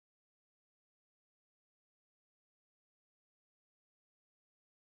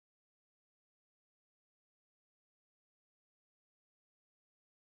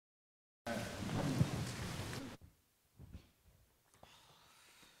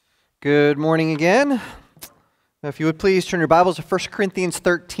Good morning again. If you would please turn your Bibles to 1 Corinthians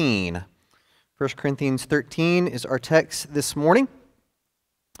 13. 1 Corinthians 13 is our text this morning.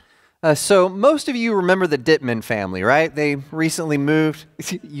 So most of you remember the Dittman family, right? They recently moved.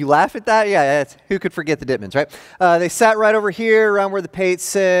 You laugh at that? Yeah, who could forget the Dittmans, right? They sat right over here around where the Pates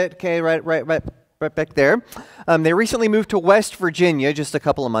sit, okay, right back there. They recently moved to West Virginia just a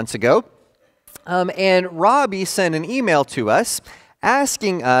couple of months ago. And Robbie sent an email to us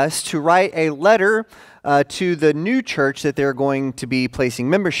asking us to write a letter to the new church that they're going to be placing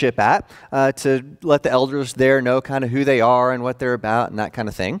membership at to let the elders there know kind of who they are and what they're about and that kind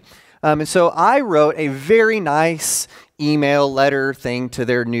of thing. And so I wrote a very nice email letter thing to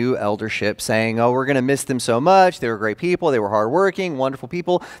their new eldership saying, oh, we're going to miss them so much. They were great people. They were hardworking, wonderful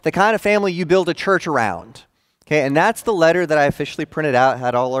people, the kind of family you build a church around. Okay, and that's the letter that I officially printed out,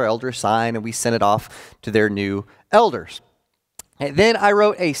 had all our elders sign, and we sent it off to their new elders. And then I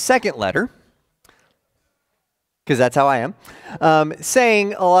wrote a second letter, because that's how I am,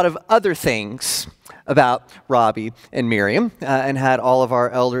 saying a lot of other things about Robbie and Miriam, and had all of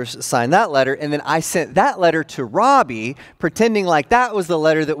our elders sign that letter. And then I sent that letter to Robbie, pretending like that was the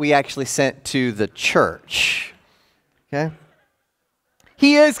letter that we actually sent to the church. Okay?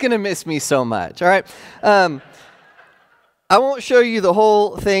 He is going to miss me so much, all right? I won't show you the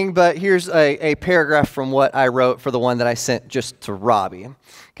whole thing, but here's a paragraph from what I wrote for the one that I sent just to Robbie.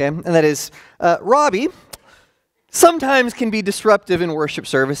 Okay, and that is, Robbie sometimes can be disruptive in worship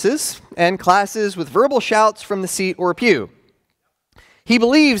services and classes with verbal shouts from the seat or pew. He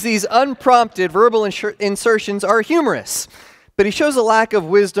believes these unprompted verbal insertions are humorous, but he shows a lack of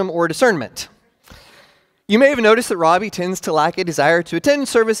wisdom or discernment. You may have noticed that Robbie tends to lack a desire to attend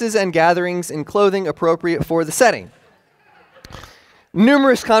services and gatherings in clothing appropriate for the setting.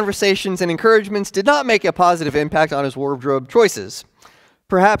 Numerous conversations and encouragements did not make a positive impact on his wardrobe choices.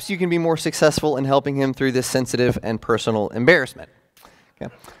 Perhaps you can be more successful in helping him through this sensitive and personal embarrassment.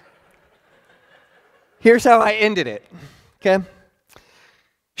 Okay. Here's how I ended it. Okay.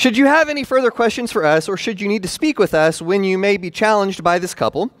 Should you have any further questions for us, or should you need to speak with us when you may be challenged by this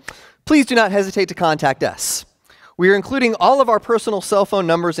couple, please do not hesitate to contact us. We are including all of our personal cell phone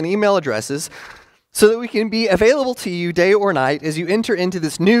numbers and email addresses so that we can be available to you day or night as you enter into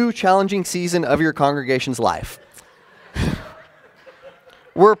this new challenging season of your congregation's life.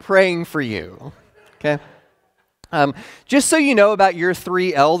 We're praying for you, okay? Just so you know about your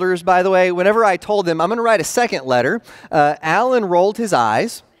three elders, by the way, whenever I told them I'm going to write a second letter, Alan rolled his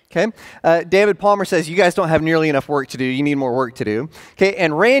eyes, okay? David Palmer says, you guys don't have nearly enough work to do. You need more work to do, okay?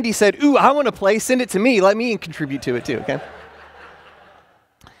 And Randy said, ooh, I want to play. Send it to me. Let me contribute to it too, okay?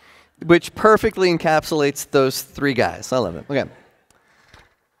 Which perfectly encapsulates those three guys. I love it. Okay. All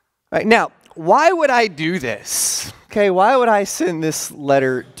right, now, why would I do this? Okay, why would I send this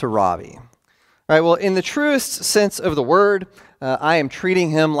letter to Robbie? All right, well, in the truest sense of the word, I am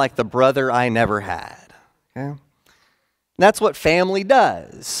treating him like the brother I never had. Okay? That's what family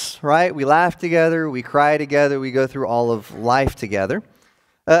does, right? We laugh together, we cry together, we go through all of life together.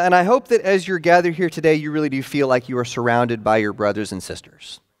 And I hope that as you're gathered here today, you really do feel like you are surrounded by your brothers and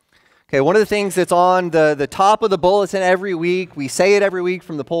sisters. Okay, one of the things that's on the top of the bulletin every week, we say it every week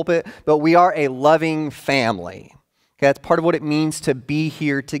from the pulpit, but we are a loving family. Okay, that's part of what it means to be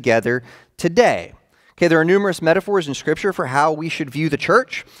here together today. Okay, there are numerous metaphors in Scripture for how we should view the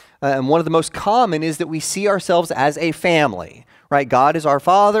church, and one of the most common is that we see ourselves as a family. Right? God is our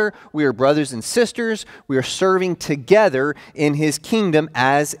Father, we are brothers and sisters, we are serving together in His kingdom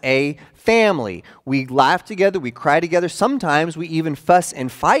as a family. We laugh together, we cry together, sometimes we even fuss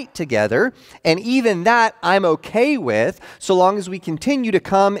and fight together, and even that I'm okay with, so long as we continue to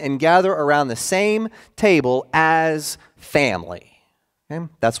come and gather around the same table as family.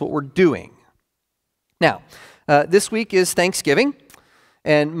 Okay? That's what we're doing. Now, this week is Thanksgiving.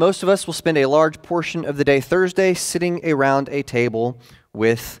 And most of us will spend a large portion of the day Thursday sitting around a table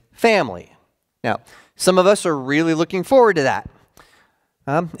with family. Now, some of us are really looking forward to that.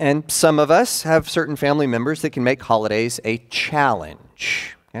 And some of us have certain family members that can make holidays a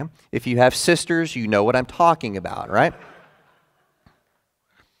challenge. Okay? If you have sisters, you know what I'm talking about, right?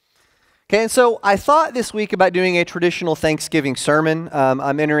 Okay, and so I thought this week about doing a traditional Thanksgiving sermon.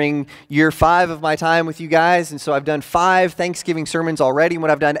 I'm entering year 5 of my time with you guys, and so I've done 5 Thanksgiving sermons already. And what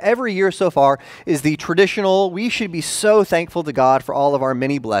I've done every year so far is the traditional, we should be so thankful to God for all of our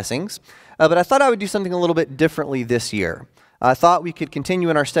many blessings. But I thought I would do something a little bit differently this year. I thought we could continue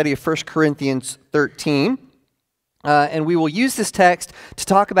in our study of 1 Corinthians 13, and we will use this text to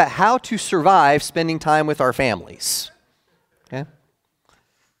talk about how to survive spending time with our families. Okay?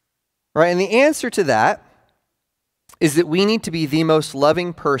 Right, and the answer to that is that we need to be the most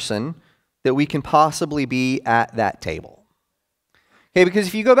loving person that we can possibly be at that table. Okay, because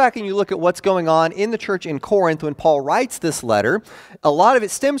if you go back and you look at what's going on in the church in Corinth when Paul writes this letter, a lot of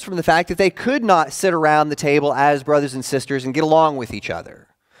it stems from the fact that they could not sit around the table as brothers and sisters and get along with each other.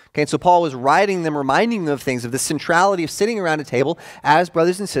 Okay, and so Paul was writing them, reminding them of things, of the centrality of sitting around a table as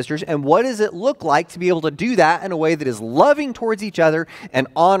brothers and sisters, and what does it look like to be able to do that in a way that is loving towards each other and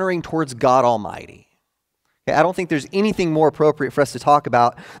honoring towards God Almighty. Okay, I don't think there's anything more appropriate for us to talk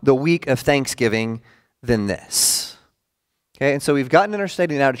about the week of Thanksgiving than this. Okay, and so we've gotten in our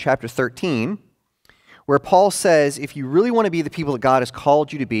study now to chapter 13, where Paul says, if you really want to be the people that God has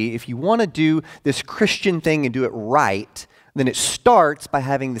called you to be, if you want to do this Christian thing and do it right, then it starts by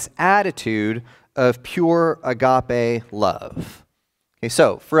having this attitude of pure agape love. Okay,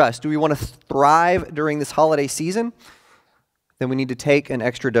 so for us, do we want to thrive during this holiday season? Then we need to take an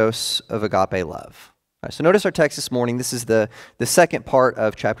extra dose of agape love. All right, so notice our text this morning. This is the second part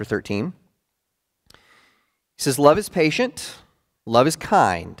of chapter 13. He says, love is patient, love is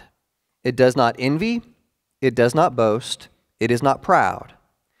kind. It does not envy, it does not boast, it is not proud.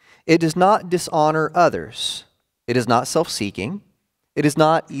 It does not dishonor others. It is not self-seeking. It is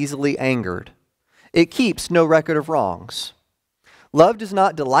not easily angered. It keeps no record of wrongs. Love does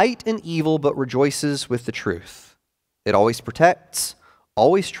not delight in evil, but rejoices with the truth. It always protects,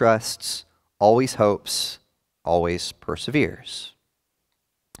 always trusts, always hopes, always perseveres.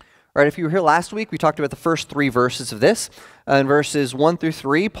 All right, if you were here last week, we talked about the first three verses of this. In verses 1 through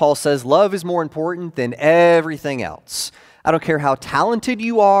 3, Paul says, love is more important than everything else. I don't care how talented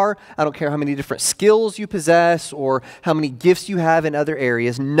you are. I don't care how many different skills you possess or how many gifts you have in other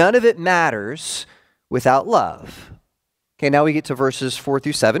areas. None of it matters without love. Okay, now we get to verses 4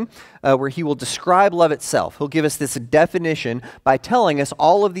 through 7, where he will describe love itself. He'll give us this definition by telling us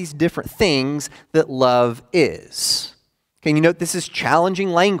all of these different things that love is. Okay, you note this is challenging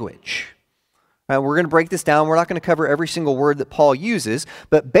language. We're going to break this down. We're not going to cover every single word that Paul uses,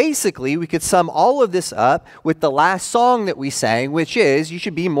 but basically we could sum all of this up with the last song that we sang, which is, you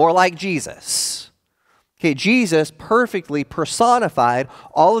should be more like Jesus. Okay, Jesus perfectly personified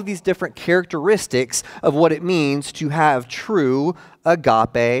all of these different characteristics of what it means to have true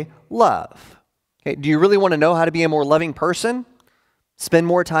agape love. Okay, do you really want to know how to be a more loving person? Spend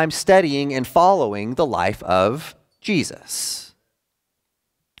more time studying and following the life of Jesus.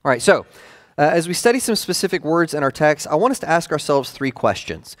 All right, so as we study some specific words in our text, I want us to ask ourselves three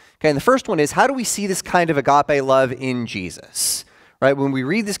questions. Okay, and the first one is, how do we see this kind of agape love in Jesus? Right, when we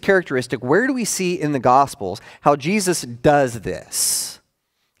read this characteristic, where do we see in the Gospels how Jesus does this?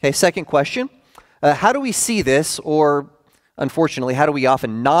 Okay, second question, how do we see this, or unfortunately, how do we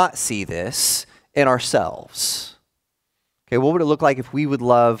often not see this in ourselves? Okay, what would it look like if we would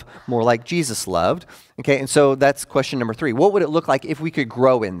love more like Jesus loved? Okay, and so that's question number 3. What would it look like if we could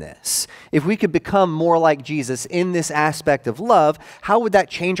grow in this? If we could become more like Jesus in this aspect of love, how would that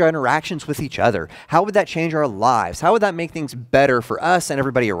change our interactions with each other? How would that change our lives? How would that make things better for us and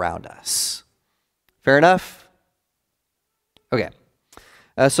everybody around us? Fair enough? Okay,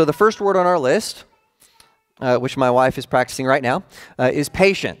 so the first word on our list, which my wife is practicing right now, is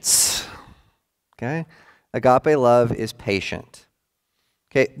patience. Okay? Agape love is patient.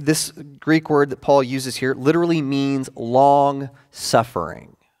 Okay, this Greek word that Paul uses here literally means long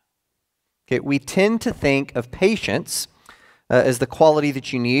suffering. Okay, we tend to think of patience as the quality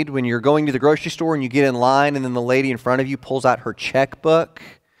that you need when you're going to the grocery store and you get in line and then the lady in front of you pulls out her checkbook,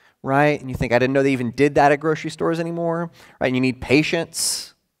 right? And you think, I didn't know they even did that at grocery stores anymore, right? And you need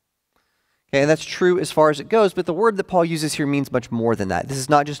patience. Okay, and that's true as far as it goes, but the word that Paul uses here means much more than that. This is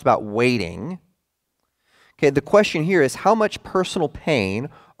not just about waiting. Okay, the question here is, how much personal pain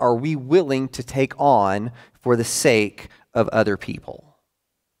are we willing to take on for the sake of other people?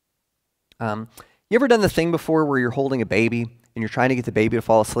 You ever done the thing before where you're holding a baby and you're trying to get the baby to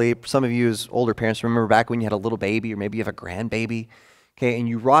fall asleep? Some of you as older parents remember back when you had a little baby, or maybe you have a grandbaby, okay, and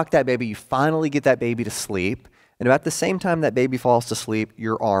you rock that baby, you finally get that baby to sleep, and about the same time that baby falls to sleep,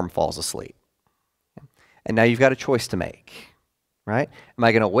 your arm falls asleep. And now you've got a choice to make, right? Am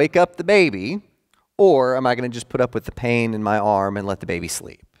I going to wake up the baby, or am I going to just put up with the pain in my arm and let the baby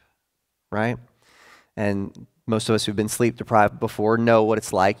sleep, right? And most of us who've been sleep deprived before know what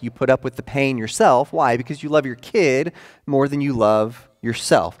it's like. You put up with the pain yourself. Why? Because you love your kid more than you love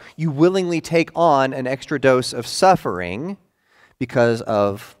yourself. You willingly take on an extra dose of suffering because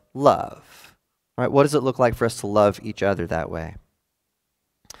of love. All right, what does it look like for us to love each other that way?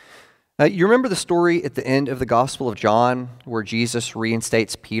 You remember the story at the end of the Gospel of John where Jesus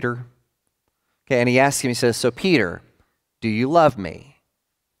reinstates Peter? Okay, and he asks him, he says, so Peter, do you love me?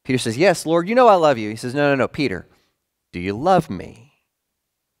 Peter says, yes, Lord, you know I love you. He says, no, Peter, do you love me?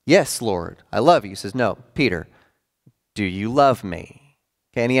 Yes, Lord, I love you. He says, no, Peter, do you love me?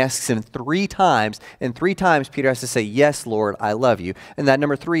 Okay, and he asks him 3 times, and 3 times Peter has to say, yes, Lord, I love you. And that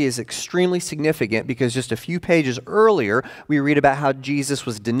number 3 is extremely significant because just a few pages earlier, we read about how Jesus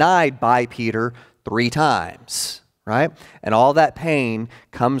was denied by Peter 3 times, right? And all that pain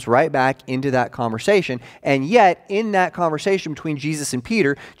comes right back into that conversation. And yet, in that conversation between Jesus and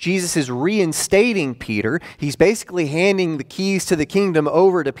Peter, Jesus is reinstating Peter. He's basically handing the keys to the kingdom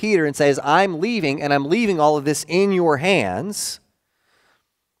over to Peter and says, I'm leaving, and I'm leaving all of this in your hands.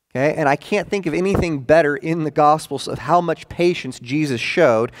 Okay, and I can't think of anything better in the Gospels of how much patience Jesus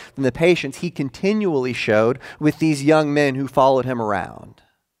showed than the patience he continually showed with these young men who followed him around.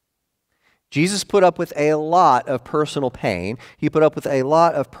 Jesus put up with a lot of personal pain. He put up with a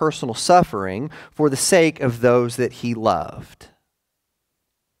lot of personal suffering for the sake of those that he loved.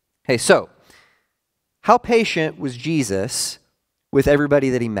 Okay, so how patient was Jesus with everybody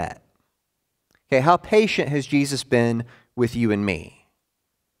that he met? Okay, how patient has Jesus been with you and me?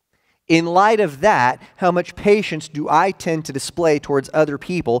 In light of that, how much patience do I tend to display towards other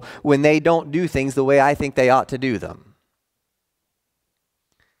people when they don't do things the way I think they ought to do them?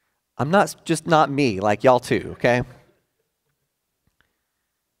 I'm not me, like y'all too, okay?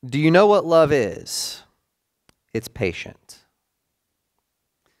 Do you know what love is? It's patient.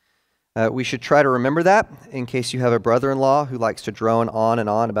 We should try to remember that in case you have a brother-in-law who likes to drone on and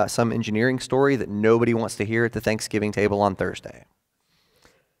on about some engineering story that nobody wants to hear at the Thanksgiving table on Thursday.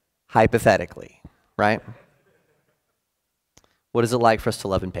 Hypothetically, right? What is it like for us to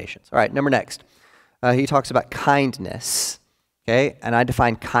love and patience? All right, next. He talks about kindness, okay? And I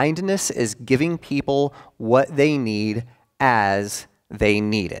define kindness as giving people what they need as they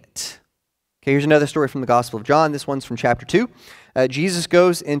need it. Okay, here's another story from the Gospel of John. This one's from chapter 2. Jesus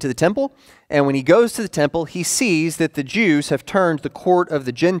goes into the temple, and when he goes to the temple, he sees that the Jews have turned the court of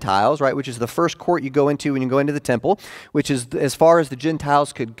the Gentiles, right, which is the first court you go into when you go into the temple, which is as far as the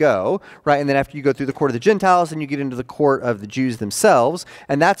Gentiles could go, right, and then after you go through the court of the Gentiles, then you get into the court of the Jews themselves,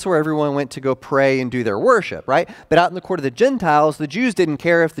 and that's where everyone went to go pray and do their worship, right? But out in the court of the Gentiles, the Jews didn't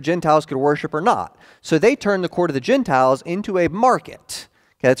care if the Gentiles could worship or not, so they turned the court of the Gentiles into a market.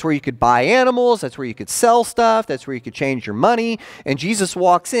 Okay, that's where you could buy animals, that's where you could sell stuff, that's where you could change your money. And Jesus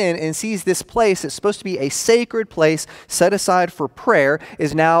walks in and sees this place that's supposed to be a sacred place set aside for prayer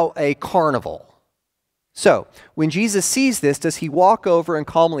is now a carnival. So, when Jesus sees this, does he walk over and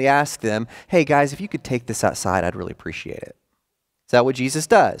calmly ask them, hey guys, if you could take this outside, I'd really appreciate it? Is that what Jesus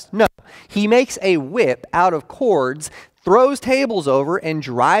does? No. He makes a whip out of cords, throws tables over, and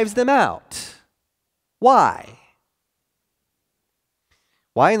drives them out. Why?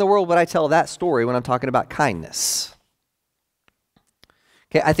 Why in the world would I tell that story when I'm talking about kindness?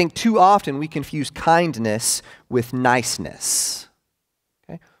 Okay, I think too often we confuse kindness with niceness.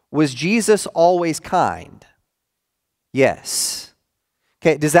 Okay? Was Jesus always kind? Yes.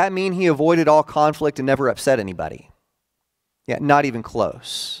 Okay, does that mean he avoided all conflict and never upset anybody? Yeah, not even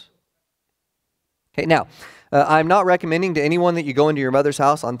close. Okay, now, I'm not recommending to anyone that you go into your mother's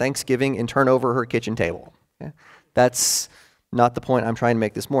house on Thanksgiving and turn over her kitchen table. Okay? That's not the point I'm trying to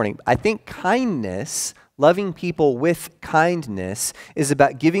make this morning. I think kindness, loving people with kindness, is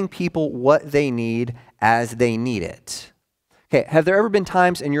about giving people what they need as they need it. Okay, have there ever been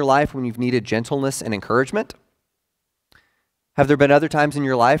times in your life when you've needed gentleness and encouragement? Have there been other times in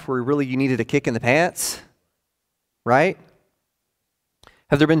your life where really you needed a kick in the pants? Right?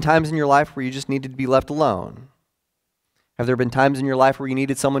 Have there been times in your life where you just needed to be left alone? Have there been times in your life where you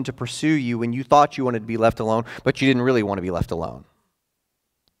needed someone to pursue you when you thought you wanted to be left alone, but you didn't really want to be left alone?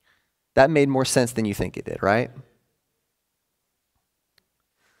 That made more sense than you think it did, right?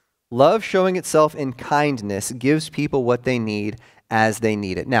 Love showing itself in kindness gives people what they need as they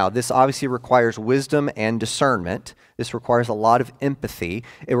need it. Now, this obviously requires wisdom and discernment. This requires a lot of empathy.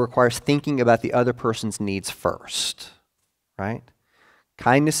 It requires thinking about the other person's needs first, right?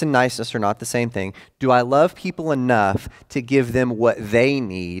 Kindness and niceness are not the same thing. Do I love people enough to give them what they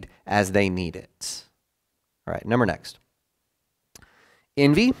need as they need it? All right, next.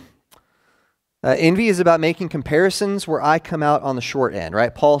 Envy. Envy is about making comparisons where I come out on the short end,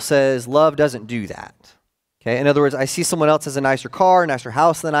 right? Paul says love doesn't do that. Okay, in other words, I see someone else has a nicer car, a nicer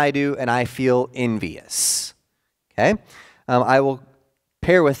house than I do, and I feel envious. Okay, I will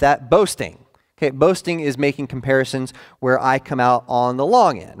pair with that boasting. Okay, boasting is making comparisons where I come out on the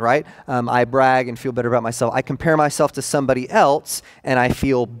long end, right? I brag and feel better about myself. I compare myself to somebody else and I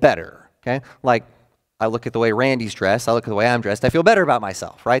feel better, okay? Like I look at the way Randy's dressed, I look at the way I'm dressed, I feel better about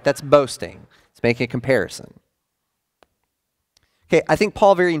myself, right? That's boasting. It's making a comparison. Okay, I think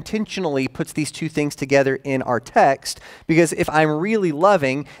Paul very intentionally puts these two things together in our text because if I'm really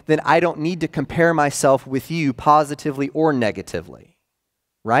loving, then I don't need to compare myself with you positively or negatively,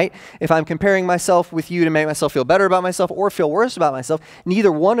 right? If I'm comparing myself with you to make myself feel better about myself or feel worse about myself,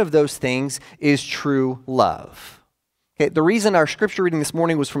 neither one of those things is true love. Okay, the reason our scripture reading this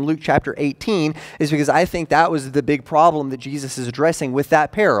morning was from Luke chapter 18 is because I think that was the big problem that Jesus is addressing with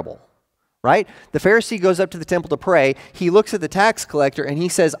that parable. Right? The Pharisee goes up to the temple to pray. He looks at the tax collector and he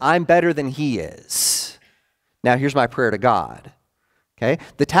says, I'm better than he is. Now here's my prayer to God. Okay?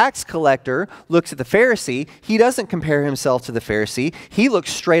 The tax collector looks at the Pharisee. He doesn't compare himself to the Pharisee. He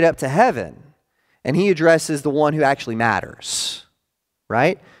looks straight up to heaven and he addresses the one who actually matters.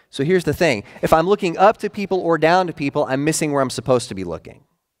 Right? So here's the thing. If I'm looking up to people or down to people, I'm missing where I'm supposed to be looking.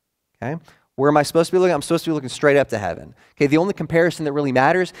 Okay? Where am I supposed to be looking? I'm supposed to be looking straight up to heaven. Okay, the only comparison that really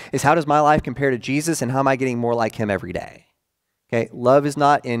matters is how does my life compare to Jesus and how am I getting more like him every day? Okay, love is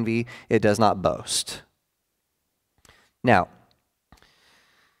not envy. It does not boast. Now,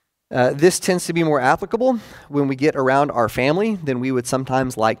 this tends to be more applicable when we get around our family than we would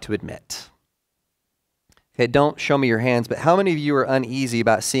sometimes like to admit. Okay, don't show me your hands, but how many of you are uneasy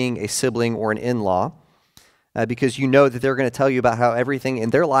about seeing a sibling or an in-law because you know that they're going to tell you about how everything in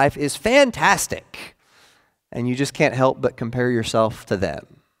their life is fantastic, and you just can't help but compare yourself to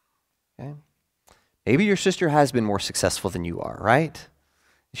them? Okay? Maybe your sister has been more successful than you are, right?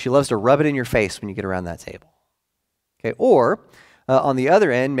 She loves to rub it in your face when you get around that table. Okay? Or, on the other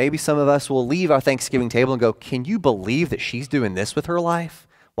end, maybe some of us will leave our Thanksgiving table and go, can you believe that she's doing this with her life?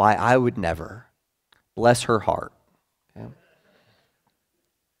 Why, I would never. Bless her heart. Okay?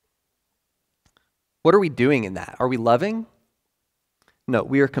 What are we doing in that? Are we loving? No,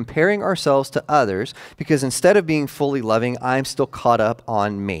 we are comparing ourselves to others because instead of being fully loving, I'm still caught up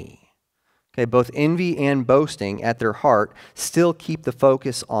on me. Okay, both envy and boasting at their heart still keep the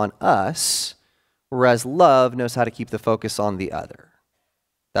focus on us, whereas love knows how to keep the focus on the other.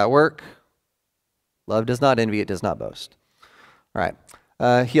 That work? Love does not envy, it does not boast. All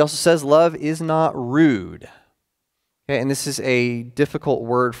right. He also says love is not rude. Okay, and this is a difficult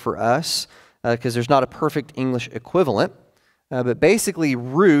word for us because there's not a perfect English equivalent. But basically,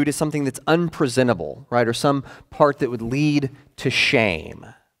 rude is something that's unpresentable, right? Or some part that would lead to shame.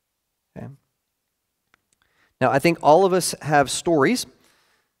 Okay? Now, I think all of us have stories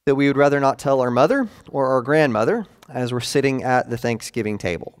that we would rather not tell our mother or our grandmother as we're sitting at the Thanksgiving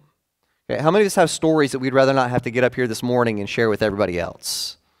table. Okay? How many of us have stories that we'd rather not have to get up here this morning and share with everybody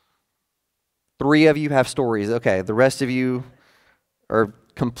else? 3 of you have stories. Okay, the rest of you are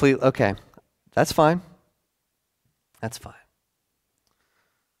complete. Okay, that's fine. That's fine.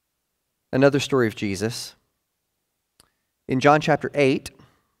 Another story of Jesus. In John chapter 8,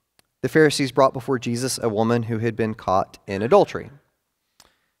 the Pharisees brought before Jesus a woman who had been caught in adultery.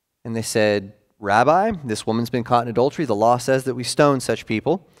 And they said, Rabbi, this woman's been caught in adultery. The law says that we stone such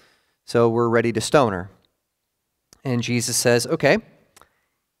people, so we're ready to stone her. And Jesus says, okay,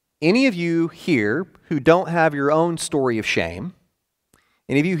 any of you here who don't have your own story of shame,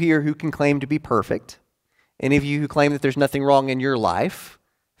 any of you here who can claim to be perfect, any of you who claim that there's nothing wrong in your life,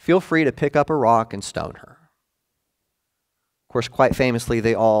 feel free to pick up a rock and stone her. Of course, quite famously,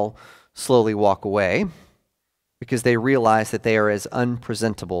 they all slowly walk away because they realize that they are as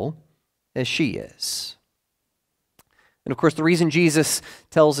unpresentable as she is. And of course, the reason Jesus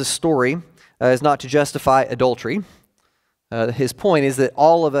tells this story is not to justify adultery. His point is that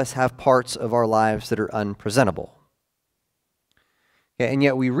all of us have parts of our lives that are unpresentable. Okay, and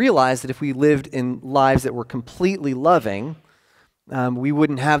yet we realize that if we lived in lives that were completely loving, we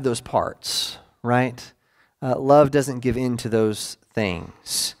wouldn't have those parts, right? Love doesn't give in to those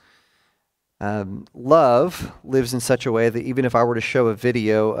things. Love lives in such a way that even if I were to show a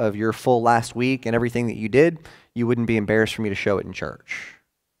video of your full last week and everything that you did, you wouldn't be embarrassed for me to show it in church,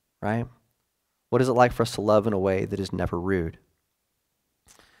 right? What is it like for us to love in a way that is never rude?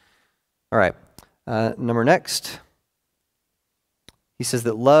 All right, number next. He says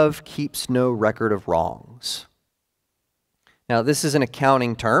that love keeps no record of wrongs. Now, this is an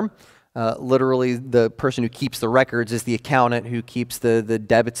accounting term. Literally, the person who keeps the records is the accountant who keeps the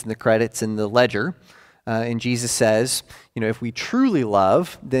debits and the credits in the ledger. And Jesus says, if we truly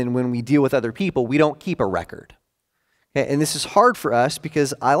love, then when we deal with other people, we don't keep a record. Okay? And this is hard for us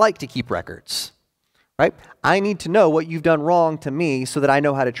because I like to keep records, right? I need to know what you've done wrong to me so that I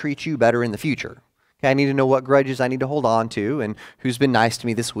know how to treat you better in the future. Okay? I need to know what grudges I need to hold on to and who's been nice to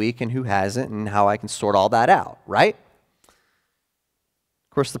me this week and who hasn't and how I can sort all that out, right?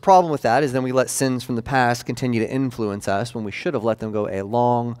 Of course, the problem with that is then we let sins from the past continue to influence us when we should have let them go a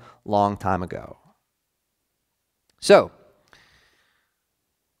long, long time ago. So,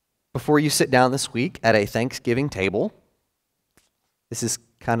 before you sit down this week at a Thanksgiving table, this is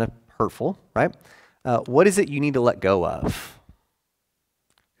kind of hurtful, right? What is it you need to let go of?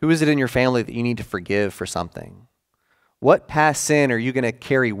 Who is it in your family that you need to forgive for something? What past sin are you going to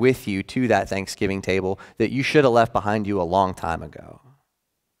carry with you to that Thanksgiving table that you should have left behind you a long time ago?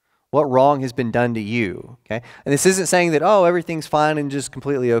 What wrong has been done to you? Okay, and this isn't saying that, oh, everything's fine and just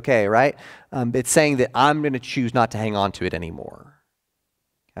completely okay, right? It's saying that I'm going to choose not to hang on to it anymore.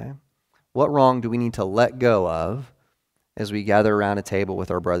 Okay, what wrong do we need to let go of as we gather around a table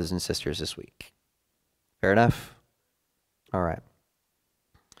with our brothers and sisters this week? Fair enough? All right.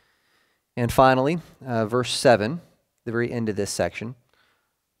 And finally, verse 7, the very end of this section,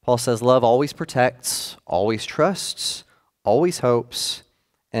 Paul says, love always protects, always trusts, always hopes,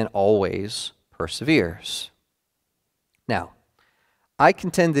 and always perseveres. Now, I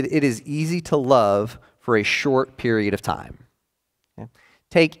contend that it is easy to love for a short period of time. Okay?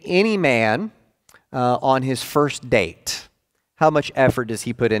 Take any man on his first date. How much effort does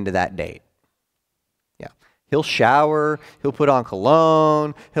he put into that date? Yeah. He'll shower, he'll put on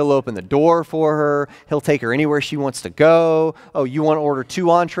cologne, he'll open the door for her, he'll take her anywhere she wants to go. Oh, you want to order 2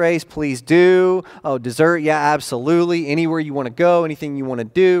 entrees? Please do. Oh, dessert? Yeah, absolutely. Anywhere you want to go, anything you want to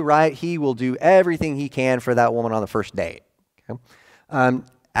do, right? He will do everything he can for that woman on the first date. Okay?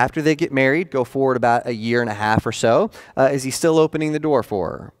 After they get married, go forward about a year and a half or so, is he still opening the door for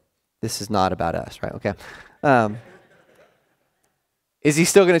her? This is not about us, right? Okay. Is he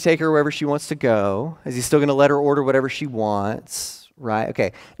still going to take her wherever she wants to go? Is he still going to let her order whatever she wants? Right?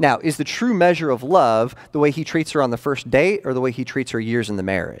 Okay. Now, is the true measure of love the way he treats her on the first date or the way he treats her years in the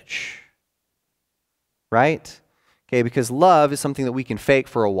marriage? Right? Okay, because love is something that we can fake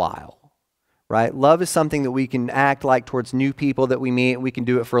for a while. Right? Love is something that we can act like towards new people that we meet, and we can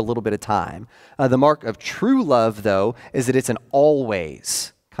do it for a little bit of time. The mark of true love, though, is that it's an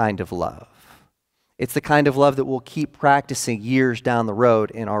always kind of love. It's the kind of love that we'll keep practicing years down the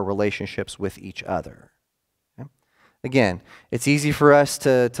road in our relationships with each other. Okay? Again, it's easy for us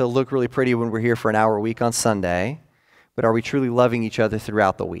to look really pretty when we're here for an hour a week on Sunday, but are we truly loving each other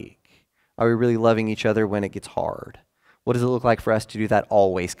throughout the week? Are we really loving each other when it gets hard? What does it look like for us to do that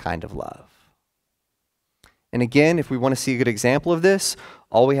always kind of love? And again, if we want to see a good example of this,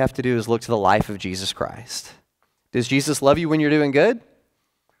 all we have to do is look to the life of Jesus Christ. Does Jesus love you when you're doing good?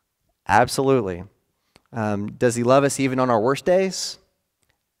 Absolutely. Does he love us even on our worst days?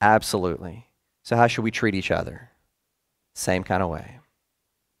 Absolutely. So how should we treat each other? Same kind of way.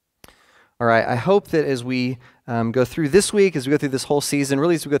 All right, I hope that as we go through this week, as we go through this whole season,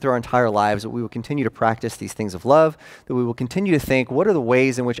 really as we go through our entire lives, that we will continue to practice these things of love, that we will continue to think, what are the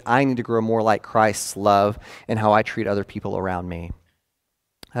ways in which I need to grow more like Christ's love and how I treat other people around me?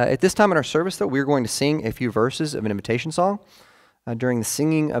 At this time in our service, though, we're going to sing a few verses of an invitation song. During the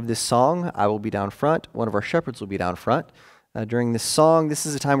singing of this song, I will be down front. One of our shepherds will be down front. During this song, this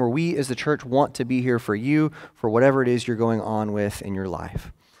is a time where we as the church want to be here for you, for whatever it is you're going on with in your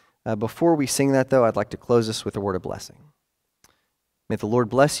life. Before we sing that, though, I'd like to close this with a word of blessing. May the Lord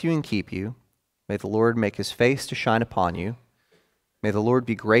bless you and keep you. May the Lord make his face to shine upon you. May the Lord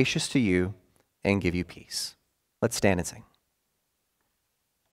be gracious to you and give you peace. Let's stand and sing.